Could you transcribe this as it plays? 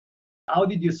How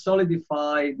did you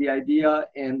solidify the idea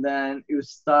and then you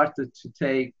started to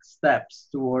take steps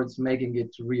towards making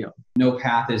it real? No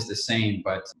path is the same,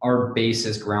 but our base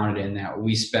is grounded in that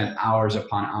we spent hours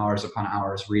upon hours upon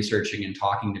hours researching and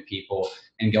talking to people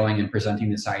and going and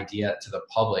presenting this idea to the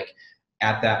public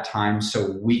at that time,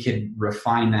 so we could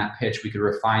refine that pitch, we could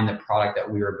refine the product that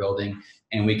we were building,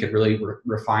 and we could really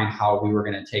refine how we were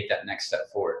going to take that next step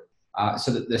forward.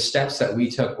 So the steps that we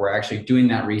took were actually doing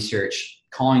that research,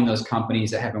 calling those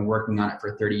companies that have been working on it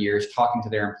for 30 years, talking to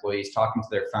their employees, talking to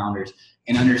their founders,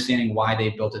 and understanding why they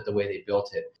built it the way they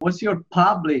built it. Was your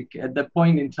public at that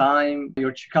point in time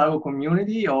your Chicago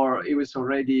community, or it was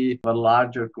already a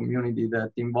larger community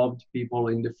that involved people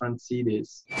in different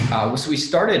cities? So we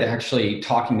started actually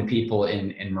talking to people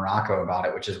in Morocco about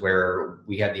it, which is where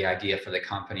we had the idea for the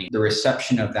company. The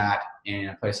reception of that in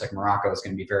a place like Morocco is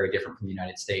going to be very different from the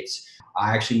United States.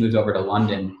 I actually moved over to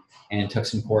London and took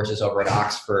some courses over at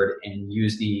Oxford and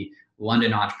used the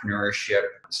London entrepreneurship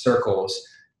circles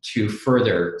to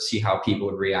further see how people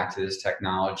would react to this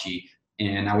technology.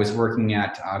 And I was working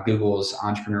at Google's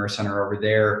Entrepreneur Center over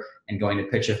there and going to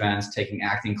pitch events, taking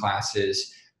acting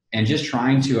classes, and just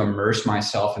trying to immerse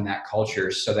myself in that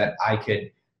culture so that I could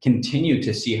continue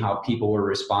to see how people were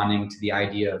responding to the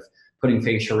idea of putting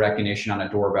facial recognition on a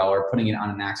doorbell or putting it on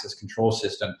an access control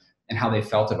system and how they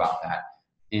felt about that.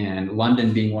 And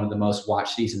London being one of the most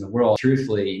watched cities in the world,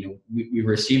 truthfully, we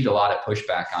received a lot of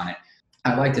pushback on it.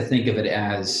 I like to think of it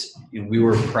as we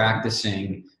were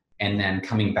practicing and then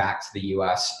coming back to the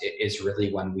US is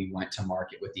really when we went to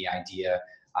market with the idea.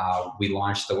 We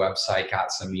launched the website,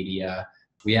 got some media.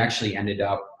 We actually ended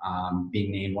up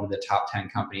being named one of the top 10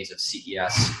 companies of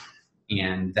CES.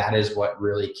 And that is what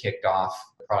really kicked off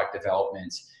product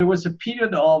development. There was a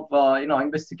period of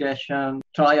investigation,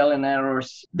 trial and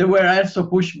errors. There were also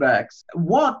pushbacks.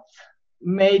 What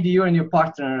made you and your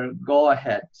partner go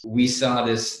ahead? We saw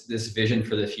this vision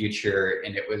for the future,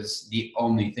 and it was the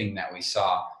only thing that we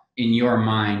saw. In your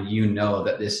mind, you know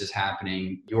that this is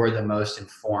happening. You're the most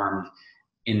informed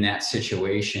in that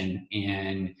situation,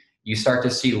 and you start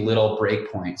to see little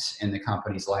breakpoints in the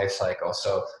company's life cycle.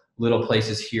 So little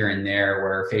places here and there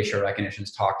where facial recognition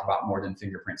is talked about more than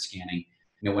fingerprint scanning.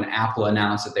 When Apple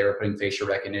announced that they were putting facial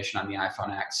recognition on the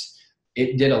iPhone X,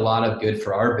 it did a lot of good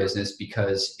for our business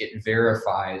because it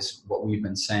verifies what we've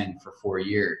been saying for 4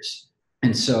 years.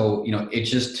 And so, it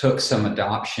just took some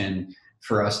adoption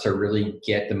for us to really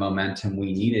get the momentum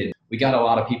we needed. We got a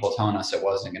lot of people telling us it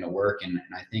wasn't going to work. And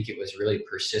I think it was really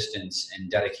persistence and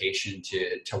dedication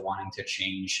to wanting to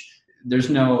change.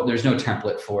 There's no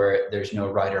template for it. There's no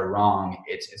right or wrong.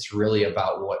 It's really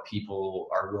about what people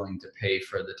are willing to pay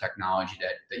for the technology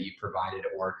that you provided,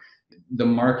 or the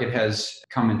market has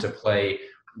come into play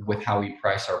with how we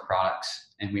price our products,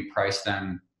 and we price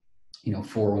them,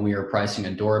 for when we were pricing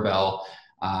a doorbell,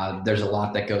 there's a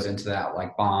lot that goes into that,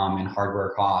 like BOM and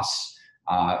hardware costs,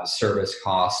 service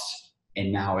costs.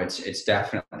 And now it's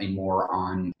definitely more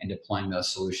on deploying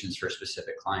those solutions for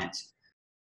specific clients.